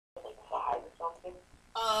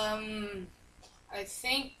I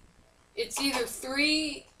think it's either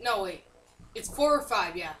three. No, wait. It's 4 or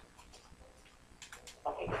 5. Yeah.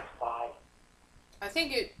 I think it's 5. I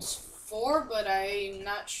think it's 4, but I'm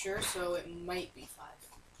not sure, so it might be 5.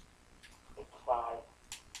 It's 5.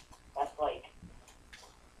 That's like,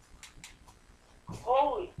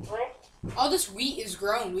 holy frick. All this wheat is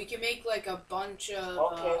grown. We can make like a bunch of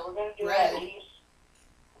Okay, we're gonna do bread. at least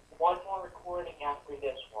one more recording after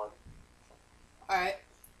this one. Alright.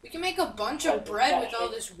 We can make a bunch of bread with all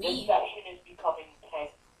this This wheat. session is becoming 10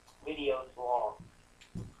 videos long.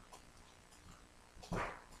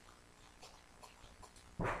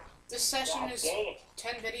 This session is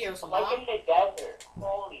 10 videos I'm long. like in the desert.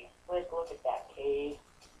 Holy frick, look at that cave.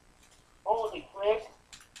 Holy frick.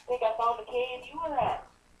 I think I found the cave you were at.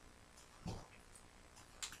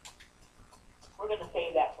 We're gonna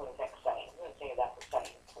save that for the next session. We're gonna save that for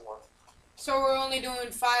session 4. So we're only doing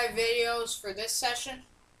 5 videos for this session?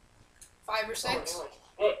 5 or 6? We're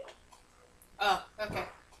doing 6. Oh, okay.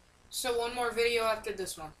 So one more video after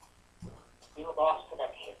this one. You lost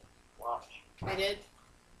connection. Watch. I did?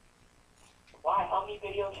 Why? How many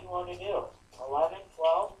videos you want to do? 11?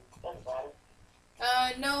 12? Doesn't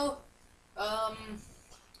matter. No.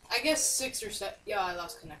 I guess 6 or 7. Yeah, I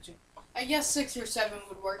lost connection. I guess 6 or 7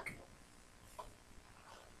 would work.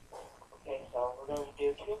 Okay, so we're going to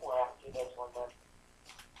do 2 more after this one then.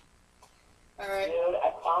 Alright. Dude,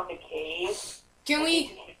 I found a cave. Can we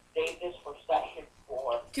should save this for session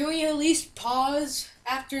 4. Can we at least pause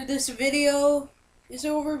after this video is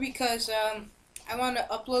over because I want to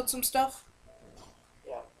upload some stuff?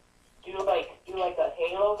 Yeah. Do like a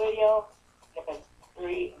Halo video, like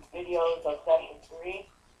 3 videos of session 3.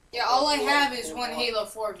 Yeah, all I have is one Halo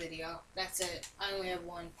 4 video. That's it. I only have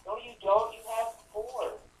one. No, you don't. You have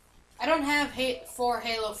 4. I don't have 4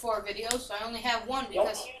 Halo 4 videos. I only have one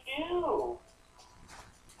because. Yes, you do.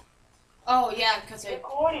 Oh yeah, because I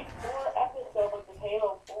recorded 4 episodes of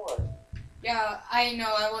Halo 4. Yeah, I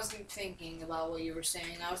know. I wasn't thinking about what you were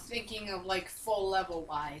saying. I was thinking of like full level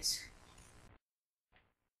wise.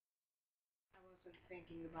 I wasn't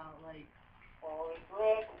thinking about like. Holy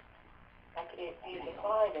frick. I can't seem to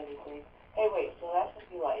find anything. Hey, wait, so that should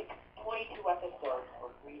be like 22 episodes for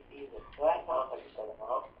 3 seasons. So that sounds like a good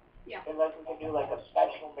amount. Yeah. Unless we can do like a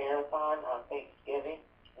special marathon on Thanksgiving,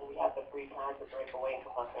 and we have the free time to break away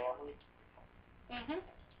from our family. Mhm.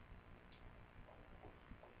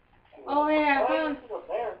 Oh yeah,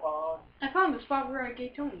 I found the spot where I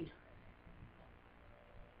gave Tony.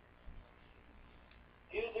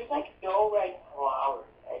 Dude, there's like no red flowers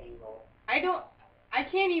anywhere. I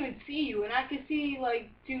can't even see you, and I can see like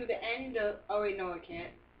to the end of. Oh wait, no, I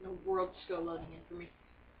can't. The world's still loading in for me.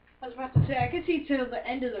 I was about to say I can see to the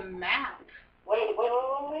end of the map. Wait.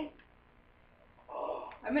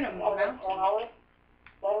 I'm in a mountain. Red flowers?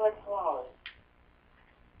 Red flowers.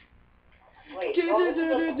 Wait,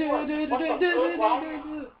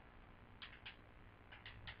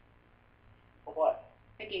 what?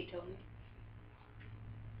 I gave Tony.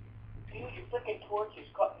 Dude, your freaking torches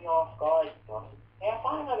cut me off guard. Hey, I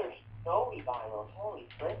found another snowy biome. Holy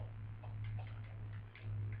frick.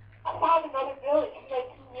 I found another village. There's like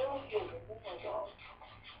 2 villages. Oh my god.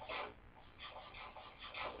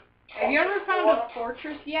 Have you ever found a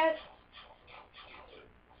fortress yet?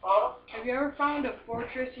 Huh? Have you ever found a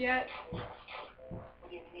fortress yet? What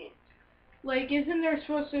do you mean? Like, isn't there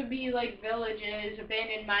supposed to be, like, villages,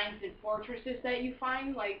 abandoned mines, and fortresses that you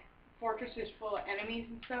find? Like, fortresses full of enemies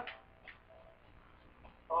and stuff?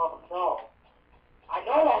 No. I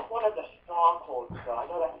know that's one of the strongholds, though. I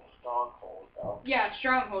know that's a stronghold, though. Yeah,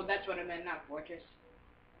 stronghold, that's what I meant, not fortress.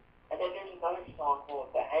 And then there's another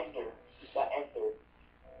stronghold, the Ender.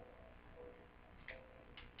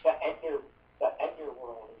 The Ender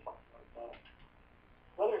World or something like that.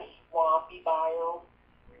 Another swampy biome.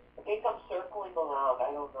 I think I'm circling around.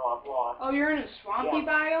 I don't know. I'm lost. Oh, you're in a swampy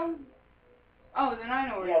biome? Oh, then I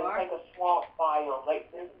know where you are. Yeah, it's like a swamp biome.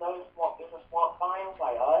 Like, there's another swamp. There's a swamp biome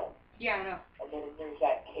by us. Yeah, I know. And then there's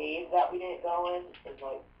that cave that we didn't go in. It's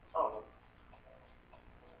like, I don't know.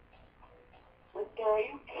 Listen, are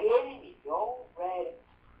you kidding me? No red.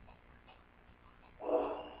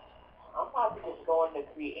 I'm about to just go into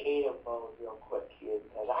creative mode real quick here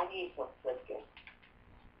because I need some freaking,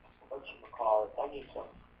 whatchamacallit, I need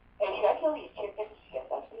some. Hey, should I kill these chickens? Yes,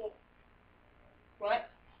 I did. What?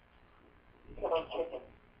 Kill those chickens.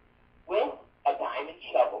 With a diamond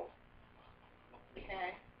shovel.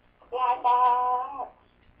 Okay. Fly box!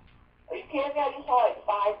 Are you kidding me? I just saw like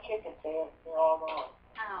 5 chickens there. They're all gone.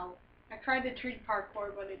 Ow. I tried the tree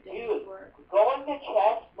parkour, but it didn't Dude, work. go in the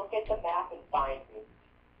chest, look at the map, and find me.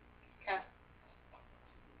 Okay.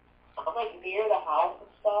 I'm like near the house and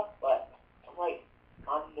stuff, but I'm like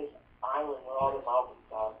on this island where all the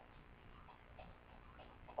mountains are.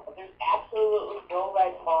 But there's absolutely no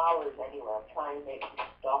red flowers anywhere. I'm trying to make some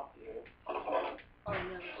stuff here. Oh, no.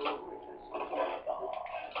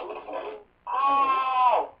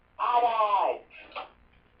 Ow! I died!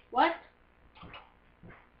 What?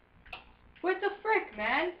 What the frick,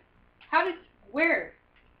 man? Where?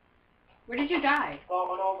 Where did you die?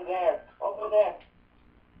 Going over there. Over there.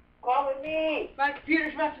 Come with me! My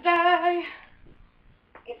computer's about to die.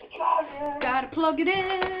 Get the charger! Gotta plug it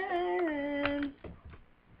in.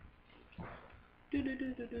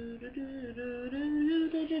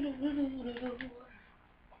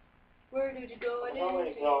 Where did you go? I know where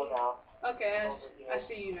to go now. Okay, I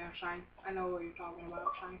see you now, Shine. I know what you're talking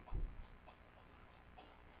about, Shine.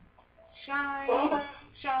 Shine,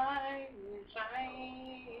 shine,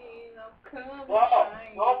 shine. I'm coming,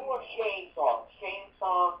 shine. No more Shane song. Shane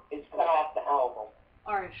song is cut off the album.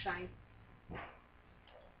 Alright, Shine.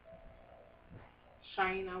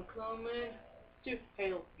 Shine, I'm coming to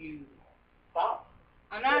help you. Stop.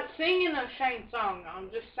 I'm not singing a Shane song.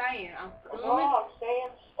 I'm just saying I'm coming. No, I'm saying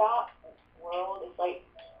stop, world. It's like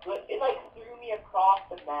threw me across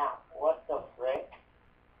the map. What the frick?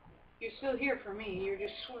 You're still here for me. You're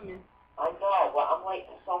just swimming. I know, but I'm like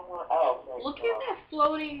somewhere else right Look now. at that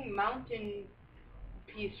floating mountain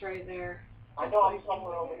piece right there. I know I'm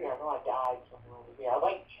somewhere over here. I know I died somewhere over here. I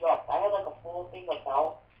like jumped. I had like a full thing of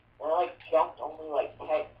health, and I like jumped only like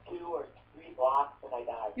 2 or 3 blocks, and I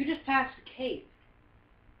died. You just passed the cave.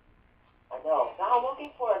 I know. Now I'm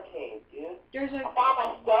looking for a cave, dude. There's I a, found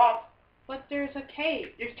my stuff. but there's a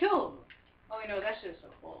cave. There's 2 of them. Oh, no, that's just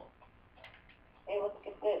a hole. Hey, look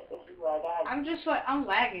at this. This is where I died. I'm just like, I'm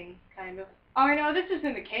lagging, kind of. Oh, I know, this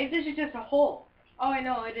isn't a cave. This is just a hole. Oh, I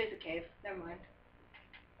know, it is a cave. Never mind.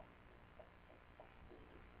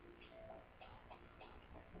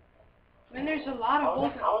 I mean, there's a lot of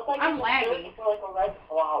holes. I'm lagging. For like a red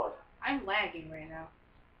flower. I'm lagging right now.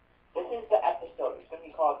 This is the episode. It's going to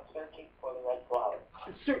be called Searching for the Red Flower.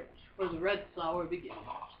 The search for the red flower begins.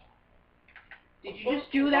 Did you just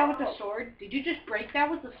do that with the sword? Did you just break that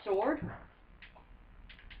with the sword?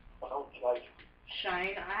 Don't judge me.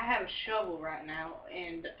 Shine, I have a shovel right now,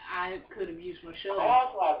 and I could have used my I shovel.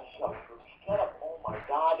 also have a shovel. Shut up. Oh my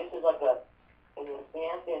god. This is like an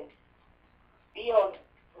abandoned field.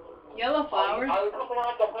 Yellow flowers? Are we coming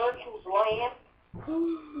on to Herschel's land?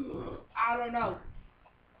 I don't know.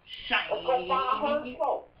 Let's go find Shiny.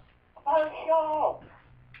 Herschel. Herschel.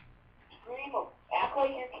 Scream him. Act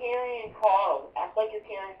like you're carrying Carl. Act like you're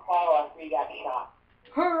carrying Carl after he got shot.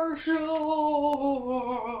 Herschel.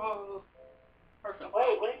 Herschel.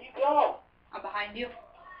 Wait, where did you go? I'm behind you.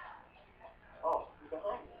 Oh, you're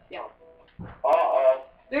behind me. Yeah. Uh-oh.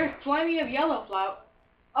 There's plenty of yellow flower.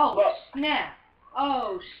 Oh, Look. snap.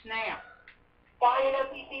 Oh, snap. Find an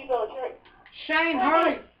NPC village. Hurry. Shine,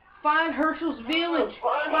 hurry. Find Herschel's village.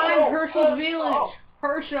 Find Herschel's village.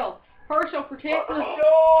 Herschel. Herschel, protect us.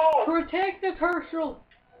 Herschel! Protect us, Herschel.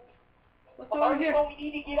 What's over here? Herschel, we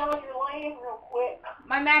need to get on your land real quick.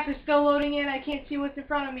 My map is still loading in. I can't see what's in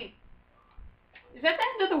front of me. Is that the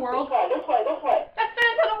end of the world? This way, this way, this way. That's the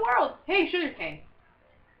end of the world. Hey, sugarcane.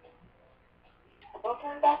 Don't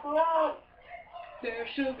turn back around. There's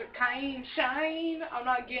sugarcane shine. I'm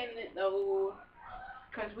not getting it though,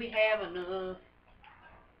 cause we have enough.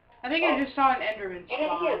 I think I just saw an Enderman Get in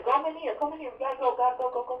spawn. here, come in here, come in here. We gotta go, go,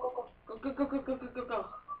 go, go, go, go. Go, go, go, go, go, go, go, go.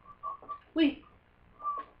 Wait.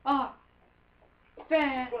 Ah.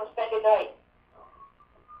 Fan. We're gonna spend the night.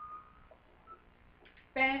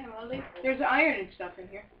 Family. There's iron and stuff in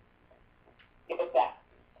here. Give it back.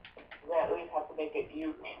 We're gonna at least have to make it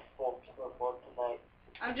useful for tonight.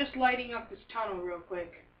 I'm just lighting up this tunnel real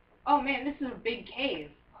quick. Oh man, this is a big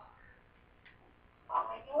cave.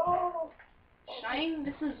 I know. Shine,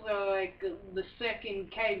 this is like the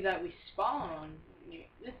second cave that we spawned.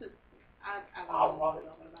 This is, I don't know what I'm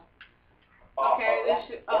talking about. Okay,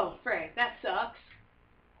 this is, oh frick, that sucks.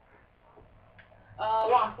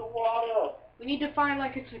 Block the water. We need to find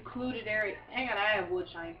like a secluded area. Hang on, I have wood,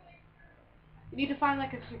 Shine. We need to find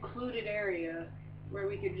like a secluded area where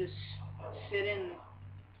we could just sit in.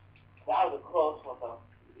 That was a close one though.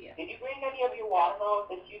 Yeah. Did you bring any of your watermelons?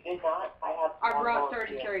 If you did not, I have. I brought watermelons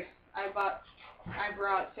 33. I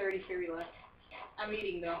brought 33 left. I'm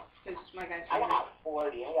eating though, because my guy's I hungry. got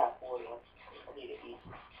 40. I got 40. I need to eat.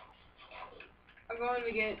 I'm going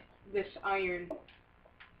to get this iron.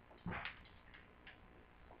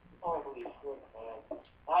 Holy shit, man.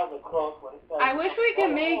 That was a close one. I wish we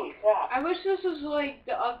could make. Holy crap. I wish this was like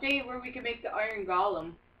the update where we could make the iron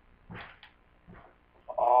golem.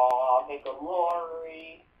 Oh, I'll make a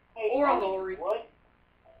lorry. Hey, Or a lorry. Wood?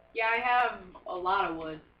 Yeah, I have a lot of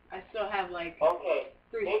wood. I still have like Okay.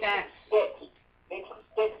 3 Make stacks. some sticks. Make some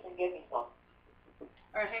sticks and give me some.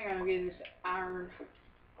 Alright, hang on, I'm getting this iron.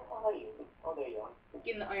 How are you? Oh, there you are.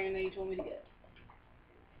 Getting the iron that you told me to get.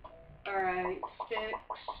 Alright,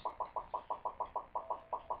 sticks.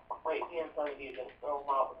 Right here in front of you, just throw them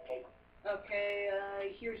out and take Okay,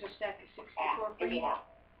 here's a stack of 64 for give me you. half.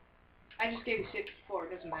 I just gave you 64,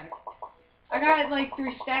 it doesn't matter. I got like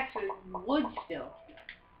 3 stacks of wood still.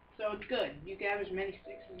 So it's good. You can have as many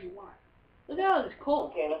sticks as you want. Look at all this coal.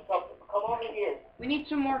 Okay, let's go. Come over here. We need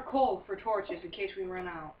some more coal for torches in case we run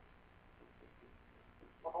out.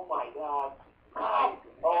 Oh my god.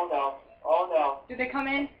 Oh no. Oh no. Did they come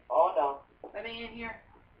in? Oh no. Are they in here?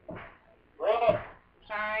 Rick,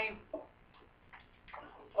 Shine.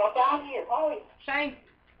 come down here, hurry. Shine.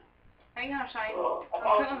 Hang on, Shine. Oh, I I'm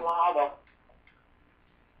found coming. some lava.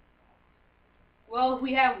 Well, if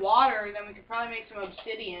we have water, then we could probably make some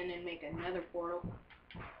obsidian and make another portal.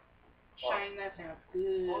 Shine, that sounds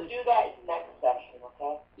We'll good. do that in the next section,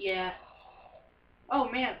 okay? Yeah. Oh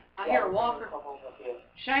man, I hear a walker. Come over here.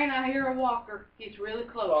 Shine, I hear a walker. He's really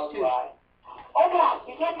So close do too. I. Oh god,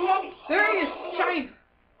 you can't hear me. There he is. Shine.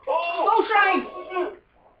 Oh, Shine.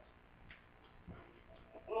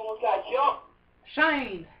 We almost got jumped.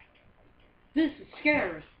 Shine. This is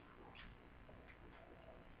scary.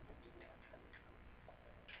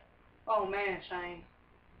 Oh man, Shine.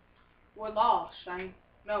 We're lost, Shine.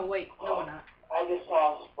 No, wait. No, we're not. I just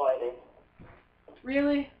saw a spider.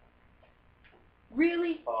 Really?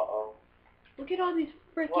 Really? Uh-oh. Look at all these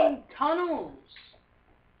freaking What? tunnels.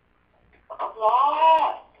 I'm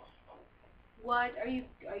lost. What? Are you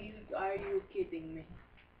kidding me?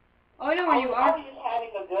 Oh, I know where you I are. was just having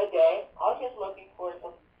a good day. I was just looking for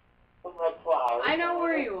some red flowers. I know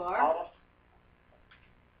where you are.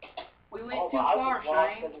 We went too I far, was lost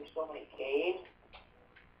Shine. because there's so many caves.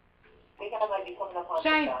 I think I might be coming up on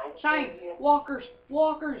Shine, some diamonds Shine. over here. Walkers,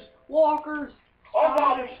 walkers, walkers. Oh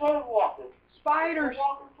god, there's so walkers. Spiders. There's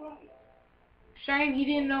walkers too. Shane, he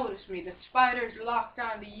didn't notice me. The spider's locked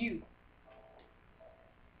onto you.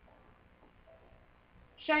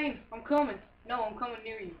 Shane, I'm coming. No, I'm coming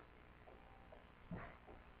near you.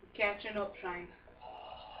 Catching up, Shane.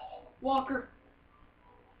 Walker.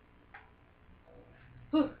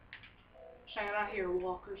 Huh. Shane, I hear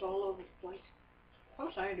walkers all over the place. How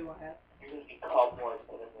much iron do I have? You're gonna be caught more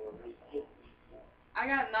than a I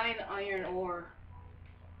got 9 iron ore.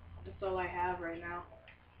 That's all I have right now.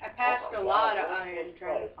 I passed my a God, lot of where's iron this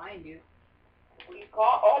trying to place? find you. We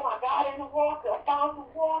caught. Oh my god, there's a walker. I found the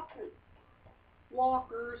walker.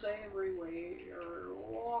 Walkers everywhere.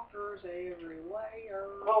 Walkers everywhere.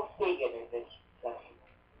 No digging in this section.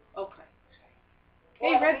 Okay.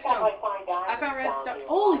 Well, Hey, I think I redstone. might find I diamonds found down redstone. here.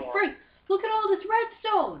 Holy Yeah. frick! Look at all this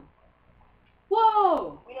redstone!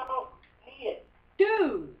 Whoa! We don't need it.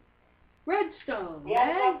 Dude! Redstone, We have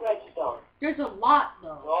man! enough redstone. There's a lot,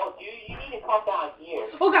 though. No, you need to come down here.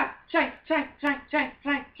 Oh god! Shine! Shine! Shine! Shine!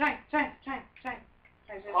 Shine! Shine! Shine! Shine! Shine!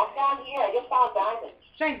 Come down here. I just found diamonds.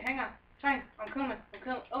 Shine! Hang on! Shine! I'm coming! I'm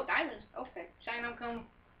coming! Oh, diamonds! Okay. Shine! I'm coming.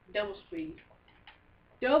 Double speed.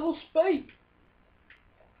 Double speed!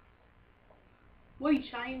 Wait,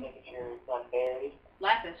 Shine. Making sure it's unburied.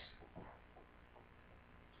 Lapis.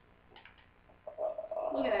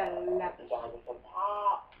 Look at that The lapis. diamonds on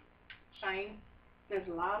top. Shine. There's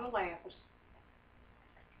a lot of lapis.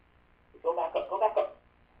 Go back up. Go back up.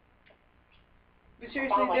 But I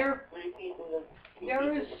seriously, found like there 3 pieces of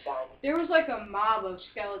diamonds. there was like a mob of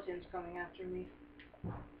skeletons coming after me.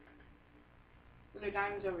 Are there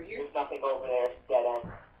diamonds over here? There's nothing over there. It's dead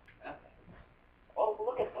end. Okay. Oh,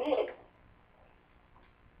 look at this.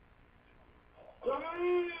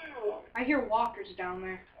 I hear walkers down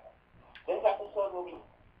there. This episode will be,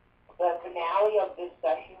 the finale of this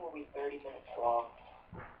session will be 30 minutes long.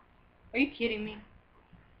 Are you kidding me?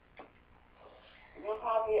 You'll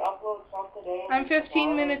probably upload some today. I'm 15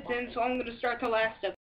 tomorrow. minutes in, so I'm going to start the last episode.